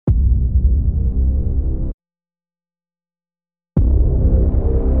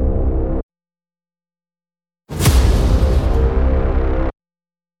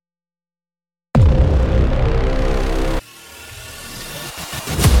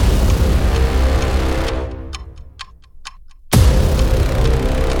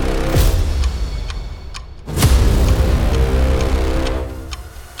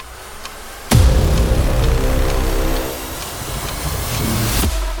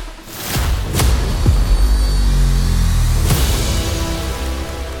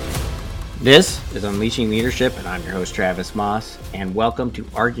This is Unleashing Leadership, and I'm your host, Travis Moss, and welcome to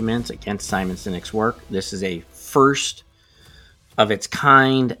Arguments Against Simon Sinek's Work. This is a first of its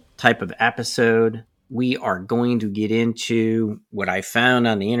kind type of episode. We are going to get into what I found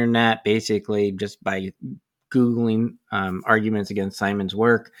on the internet, basically just by Googling arguments against Simon's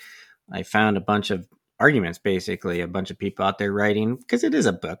work. I found a bunch of arguments, basically, a bunch of people out there writing, because it is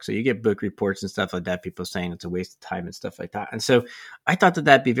a book. So you get book reports and stuff like that, people saying it's a waste of time and stuff like that. And so I thought that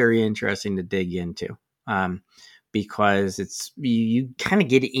that'd be very interesting to dig into because it's you kind of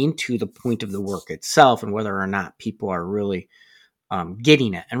get into the point of the work itself and whether or not people are really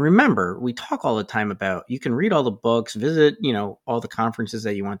getting it. And remember, we talk all the time about you can read all the books, visit, all the conferences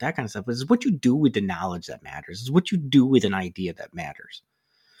that you want, that kind of stuff. But it's what you do with the knowledge that matters. It's what you do with an idea that matters.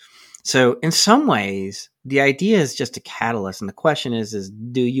 So in some ways, the idea is just a catalyst. And the question is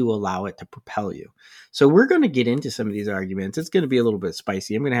do you allow it to propel you? So we're going to get into some of these arguments. It's going to be a little bit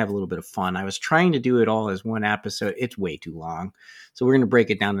spicy. I'm going to have a little bit of fun. I was trying to do it all as one episode. It's way too long. So we're going to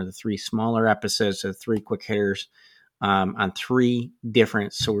break it down into 3 smaller episodes. So 3 quick hitters on 3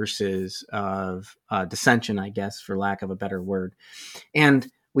 different sources of dissension, I guess, for lack of a better word. And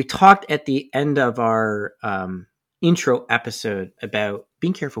we talked at the end of our intro episode about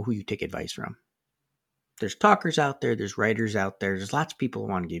being careful who you take advice from. There's talkers out there, there's writers out there, there's lots of people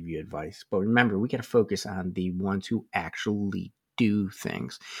who want to give you advice. But remember, we got to focus on the ones who actually do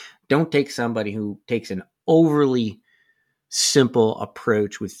things. Don't take somebody who takes an overly simple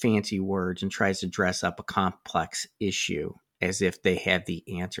approach with fancy words and tries to dress up a complex issue as if they have the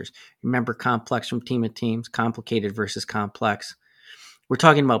answers. Remember complex from Team of Teams, complicated versus complex. We're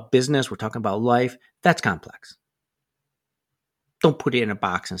talking about business, we're talking about life. That's complex. Don't put it in a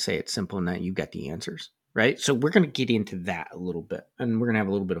box and say it's simple and that you got the answers, right? So we're going to get into that a little bit, and we're going to have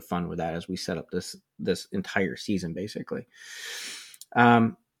a little bit of fun with that as we set up this entire season, basically.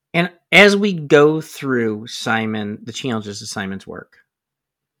 And as we go through the challenges of Simon's work,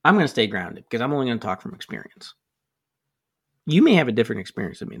 I'm going to stay grounded because I'm only going to talk from experience. You may have a different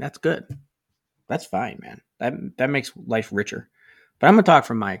experience than me. That's good. That's fine, man. That makes life richer. But I'm going to talk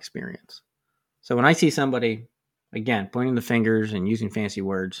from my experience. So when I see somebody, again, pointing the fingers and using fancy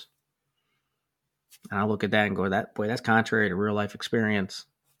words, and I look at that and go, that's contrary to real life experience.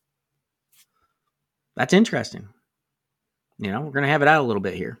 That's interesting. We're going to have it out a little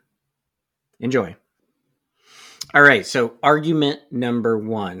bit here. Enjoy. All right, so argument number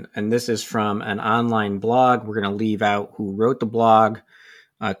 1, and this is from an online blog. We're going to leave out who wrote the blog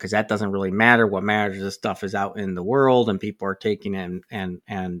because that doesn't really matter. What matters is this stuff is out in the world and people are taking it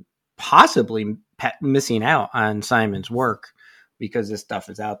and possibly missing out on Simon's work because this stuff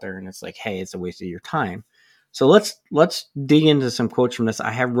is out there and it's like, hey, it's a waste of your time. So let's dig into some quotes from this. I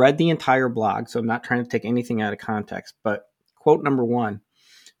have read the entire blog, so I'm not trying to take anything out of context, but quote number 1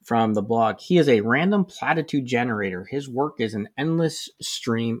 from the blog: he is a random platitude generator. His work is an endless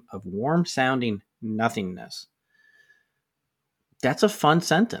stream of warm sounding nothingness. That's a fun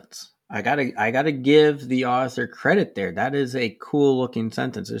sentence. I gotta give the author credit there. That is a cool looking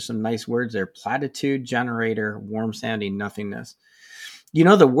sentence. There's some nice words there. Platitude generator, warm sounding nothingness.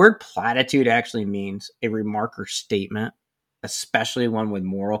 The word platitude actually means a remark or statement, especially one with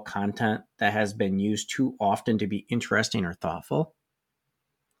moral content that has been used too often to be interesting or thoughtful.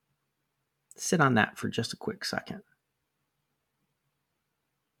 Sit on that for just a quick second.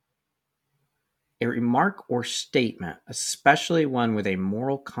 A remark or statement, especially one with a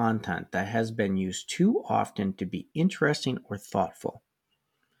moral content that has been used too often to be interesting or thoughtful.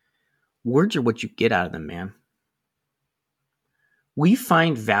 Words are what you get out of them, man. We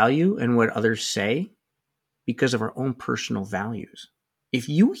find value in what others say because of our own personal values. If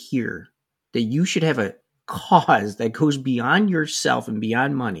you hear that you should have a cause that goes beyond yourself and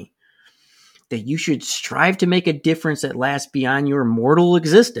beyond money, that you should strive to make a difference that lasts beyond your mortal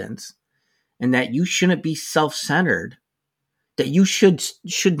existence, and that you shouldn't be self-centered, that you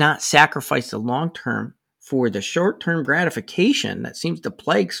should not sacrifice the long-term for the short-term gratification that seems to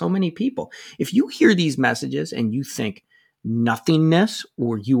plague so many people. If you hear these messages and you think nothingness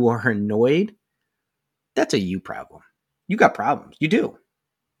or you are annoyed, that's a you problem. You got problems. You do.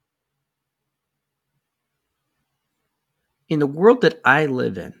 In the world that I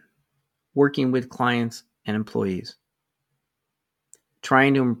live in, working with clients and employees,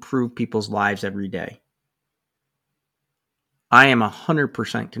 trying to improve people's lives every day, I am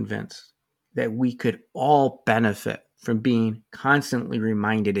 100% convinced that we could all benefit from being constantly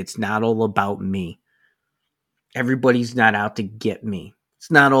reminded it's not all about me. Everybody's not out to get me. It's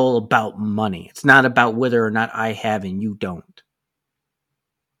not all about money. It's not about whether or not I have and you don't.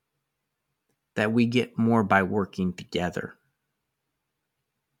 That we get more by working together.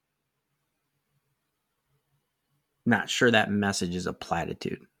 not sure that message is a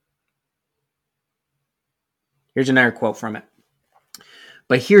platitude. Here's another quote from it.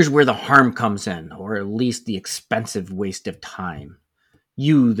 But here's where the harm comes in, or at least the expensive waste of time.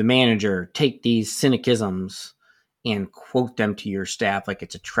 You, the manager, take these cynicisms and quote them to your staff like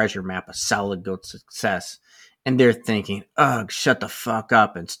it's a treasure map of solid gold success. And they're thinking, ugh, shut the fuck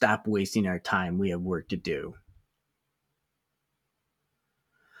up and stop wasting our time. We have work to do.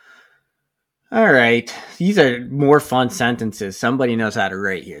 All right. These are more fun sentences. Somebody knows how to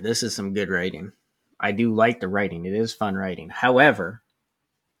write here. This is some good writing. I do like the writing. It is fun writing. However,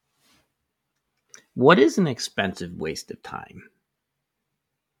 what is an expensive waste of time?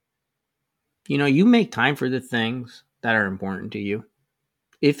 You make time for the things that are important to you.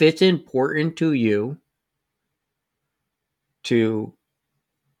 If it's important to you to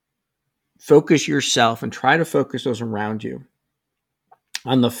focus yourself and try to focus those around you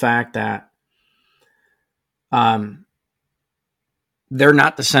on the fact that they're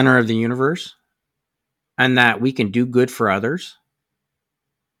not the center of the universe and that we can do good for others,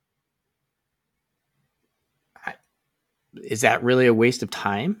 is that really a waste of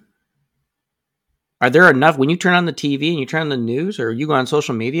time? Are there enough, when you turn on the TV and you turn on the news or you go on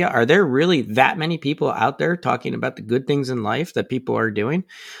social media, are there really that many people out there talking about the good things in life that people are doing?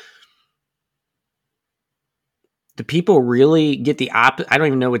 Do people really get the opposite? I don't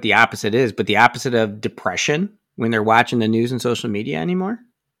even know what the opposite is, but the opposite of depression when they're watching the news and social media anymore?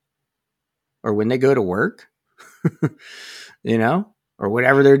 Or when they go to work? Or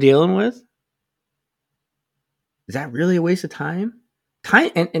whatever they're dealing with? Is that really a waste of time?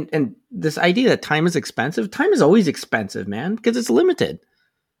 Time and this idea that time is expensive. Time is always expensive, man, because it's limited.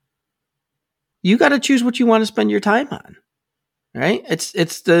 You got to choose what you want to spend your time on, right? It's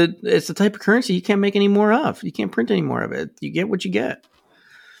the type of currency you can't make any more of. You can't print any more of it. You get what you get.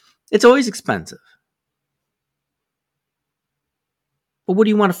 It's always expensive. But what do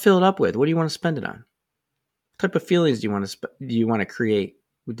you want to fill it up with? What do you want to spend it on? What type of feelings do you want to create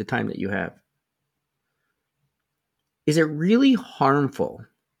with the time that you have? Is it really harmful?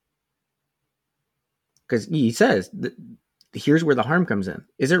 Because he says, here's where the harm comes in.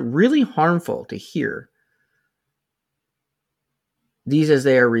 Is it really harmful to hear these, as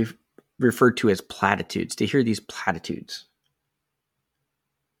they are referred to as platitudes, to hear these platitudes?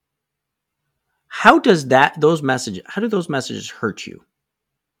 How do those messages hurt you?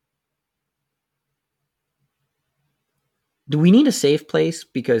 Do we need a safe place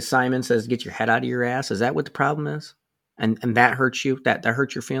because Simon says get your head out of your ass? Is that what the problem is? And that hurts you? That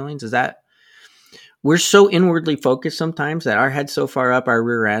hurts your feelings? Is that we're so inwardly focused sometimes that our head's so far up our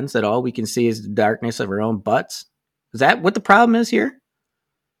rear ends that all we can see is the darkness of our own butts? Is that what the problem is here?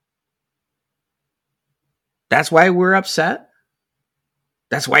 That's why we're upset?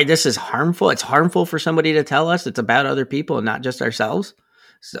 That's why this is harmful? It's harmful for somebody to tell us it's about other people and not just ourselves?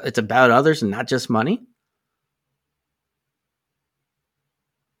 So it's about others and not just money?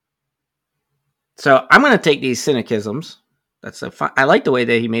 So I'm going to take these cynicisms. I like the way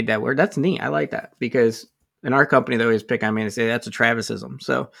that he made that word. That's neat. I like that because in our company, they always pick on me and say that's a Travisism.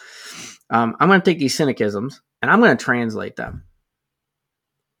 So I'm going to take these cynicisms and I'm going to translate them.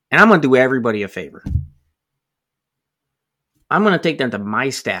 And I'm going to do everybody a favor. I'm going to take them to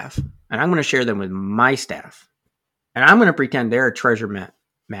my staff and I'm going to share them with my staff. And I'm going to pretend they're a treasure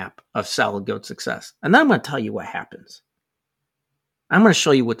map of solid gold success. And then I'm going to tell you what happens. I'm going to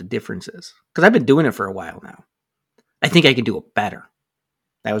show you what the difference is because I've been doing it for a while now. I think I can do it better.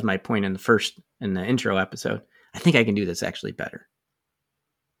 That was my point in the intro episode. I think I can do this actually better.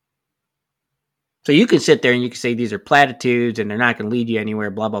 So you can sit there and you can say these are platitudes and they're not going to lead you anywhere,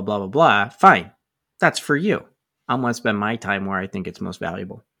 blah, blah, blah, blah, blah. Fine. That's for you. I'm going to spend my time where I think it's most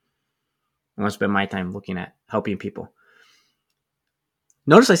valuable. I want to spend my time looking at helping people.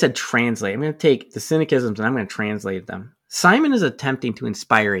 Notice I said translate. I'm going to take the cynicisms and I'm going to translate them. Simon is attempting to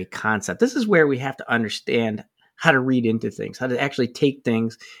inspire a concept. This is where we have to understand how to read into things, how to actually take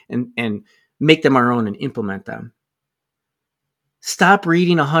things and make them our own and implement them. Stop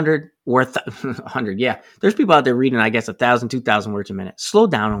reading 100 or 100. Yeah, there's people out there reading, I guess, 1,000, 2,000 words a minute. Slow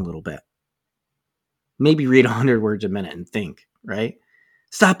down a little bit. Maybe read 100 words a minute and think, right?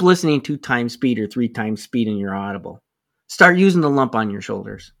 Stop listening 2 times speed or 3 times speed in your Audible. Start using the lump on your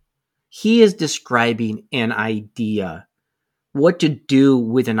shoulders. He is describing an idea. What to do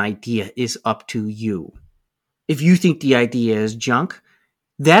with an idea is up to you. If you think the idea is junk,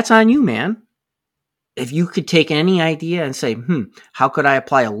 that's on you, man. If you could take any idea and say, how could I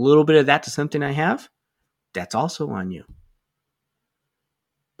apply a little bit of that to something I have? That's also on you.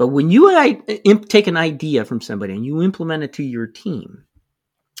 But when you take an idea from somebody and you implement it to your team,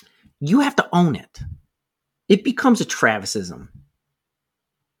 you have to own it. it becomes a Travisism.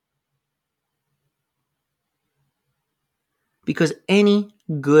 Because any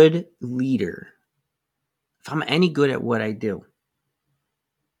good leader, if I'm any good at what I do,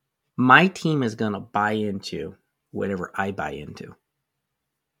 my team is going to buy into whatever I buy into.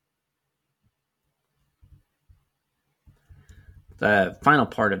 The final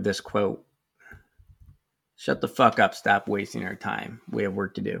part of this quote, shut the fuck up, stop wasting our time. We have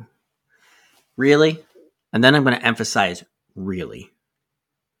work to do. Really? And then I'm going to emphasize really.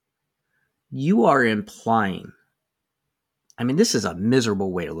 You are implying, I mean, this is a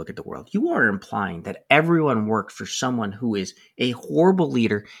miserable way to look at the world. You are implying that everyone works for someone who is a horrible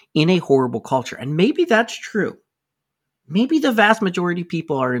leader in a horrible culture. And maybe that's true. Maybe the vast majority of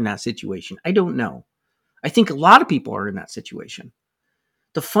people are in that situation. I don't know. I think a lot of people are in that situation.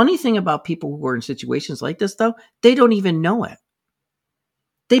 The funny thing about people who are in situations like this, though, they don't even know it.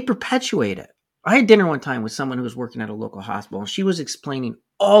 They perpetuate it. I had dinner one time with someone who was working at a local hospital, and she was explaining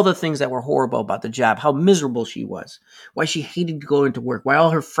all the things that were horrible about the job, how miserable she was, why she hated to go into work, why all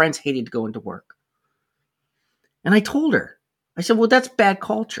her friends hated to go into work. And I told her, I said, well, that's bad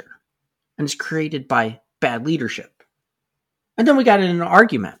culture, and it's created by bad leadership. And then we got in an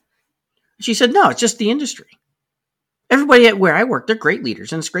argument. She said, no, it's just the industry. Everybody at where I work, they're great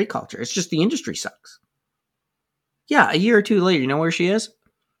leaders, and it's great culture. It's just the industry sucks. Yeah, a year or two later, you know where she is?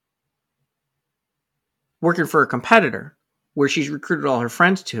 Working for a competitor where she's recruited all her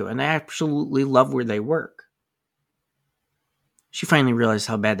friends to, and they absolutely love where they work. She finally realized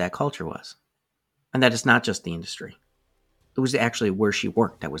how bad that culture was, and that it's not just the industry. It was actually where she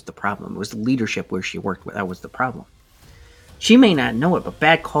worked that was the problem. It was the leadership where she worked that was the problem. She may not know it, but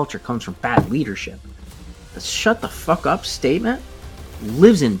bad culture comes from bad leadership. The shut the fuck up statement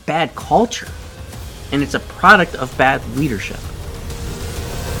lives in bad culture, and it's a product of bad leadership.